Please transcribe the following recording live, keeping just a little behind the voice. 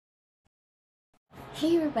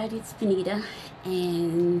Hey everybody, it's Benita,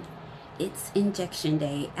 and it's injection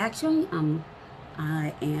day. Actually,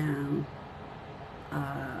 I am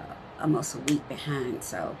almost a week behind,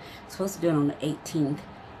 so I'm supposed to do it on the 18th,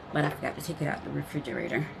 but I forgot to take it out the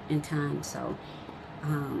refrigerator in time, so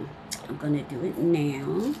I'm gonna do it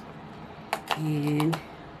now. And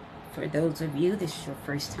for those of you, this is your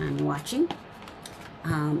first time watching,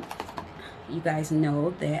 you guys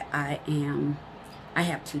know that I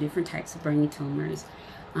have two different types of brain tumors.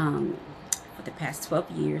 For the past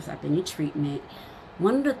 12 years, I've been in treatment.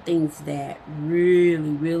 One of the things that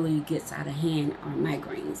really gets out of hand are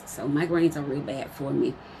migraines. So migraines are real bad for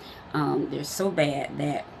me. They're so bad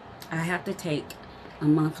that I have to take a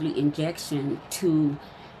monthly injection to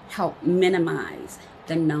help minimize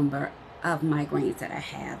the number of migraines that I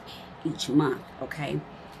have each month, okay?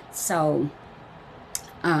 So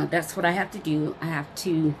that's what I have to do. I have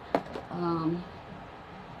to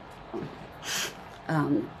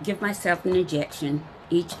give myself an injection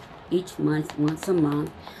each month, once a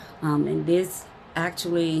month, and this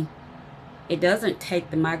actually, it doesn't take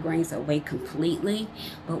the migraines away completely,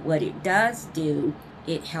 but what it does do,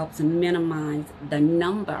 it helps minimize the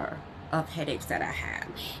number of headaches that I have.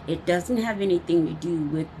 It doesn't have anything to do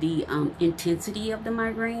with the intensity of the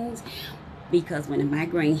migraines, because when a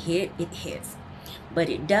migraine hits, it hits, but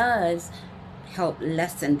it does help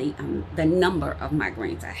lessen the number of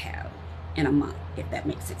migraines I have in a month, if that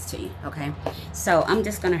makes sense to you. Okay, so I'm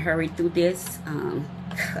just gonna hurry through this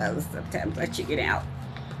because sometimes I chicken out.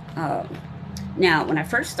 Now, when I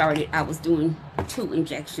first started, I was doing 2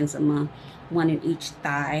 injections a month, one in each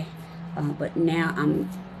thigh, but now I'm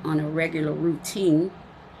on a regular routine.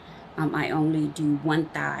 I only do 1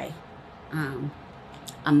 thigh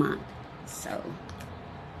a month. So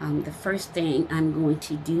the first thing I'm going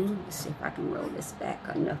to do, let's see if I can roll this back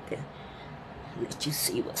enough to let you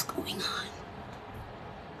see what's going on.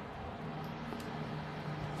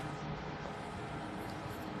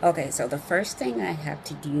 Okay, so the first thing I have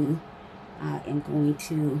to do, I am going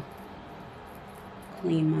to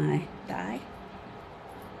clean my thigh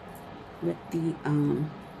with the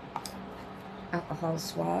alcohol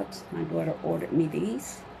swabs. My daughter ordered me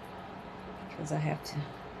these because I have to.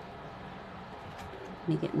 Let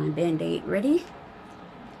me get my Band-Aid ready.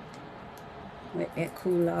 Let that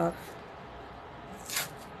cool off.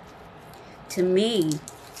 To me,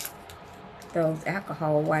 those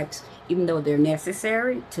alcohol wipes, even though they're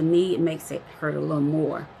necessary, to me it makes it hurt a little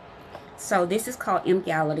more. So this is called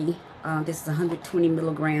Emgality. This is 120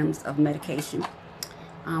 milligrams of medication.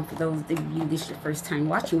 For those of you, this is your first time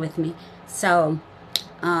watching with me. So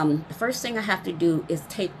the first thing I have to do is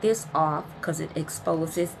take this off because it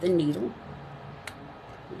exposes the needle.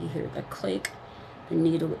 You hear the click. The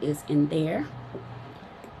needle is in there.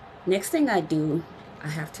 Next thing I do, I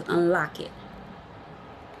have to unlock it.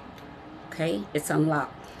 Okay, it's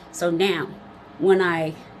unlocked. So now, when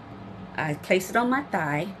I place it on my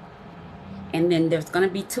thigh, and then there's going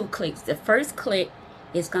to be 2 clicks. The first click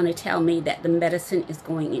is going to tell me that the medicine is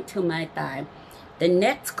going into my thigh. The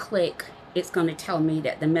next click is going to tell me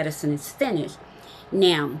that the medicine is finished.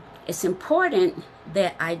 Now, it's important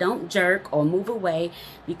that I don't jerk or move away,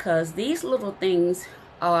 because these little things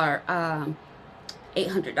are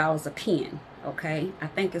 $800 a pen. Okay, I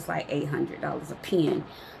think it's like $800 a pen,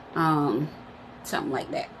 something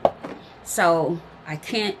like that. So I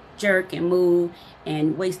can't jerk and move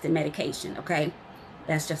and waste the medication. Okay,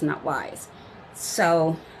 that's just not wise.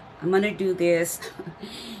 So I'm gonna do this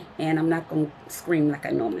and I'm not gonna scream like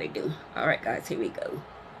I normally do. All right guys, here we go.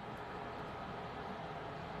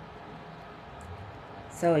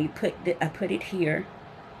 So I put it here.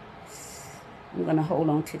 I'm gonna hold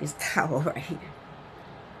on to this towel right here.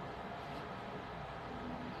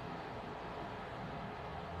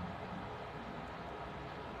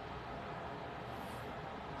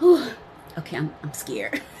 Whew. Okay, I'm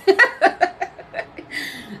scared.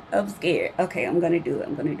 I'm scared. Okay, I'm gonna do it.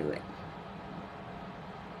 I'm gonna do it.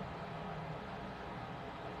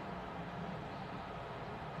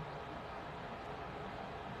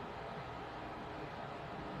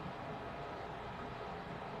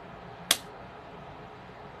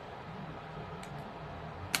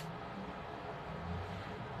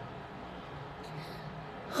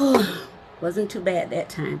 Wasn't too bad that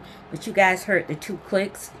time, but you guys heard the 2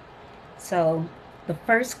 clicks. So the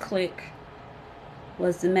first click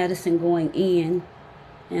was the medicine going in,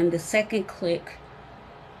 and the second click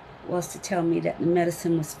was to tell me that the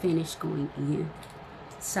medicine was finished going in.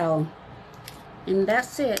 So, and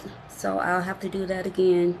that's it. So I'll have to do that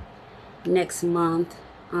again next month.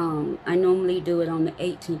 I normally do it on the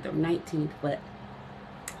 18th or 19th, but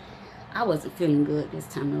I wasn't feeling good this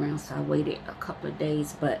time around, so I waited a couple of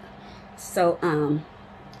days. But so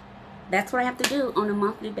that's what I have to do on a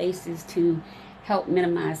monthly basis to help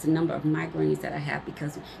minimize the number of migraines that I have,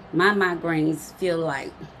 because my migraines feel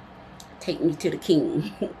like take me to the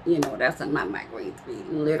king. You know, that's what my migraines feel,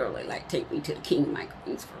 literally like take me to the king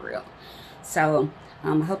migraines for real. So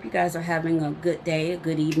I hope you guys are having a good day, a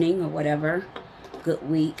good evening, or whatever, good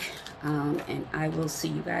week, and I will see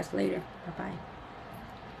you guys later. Bye-bye.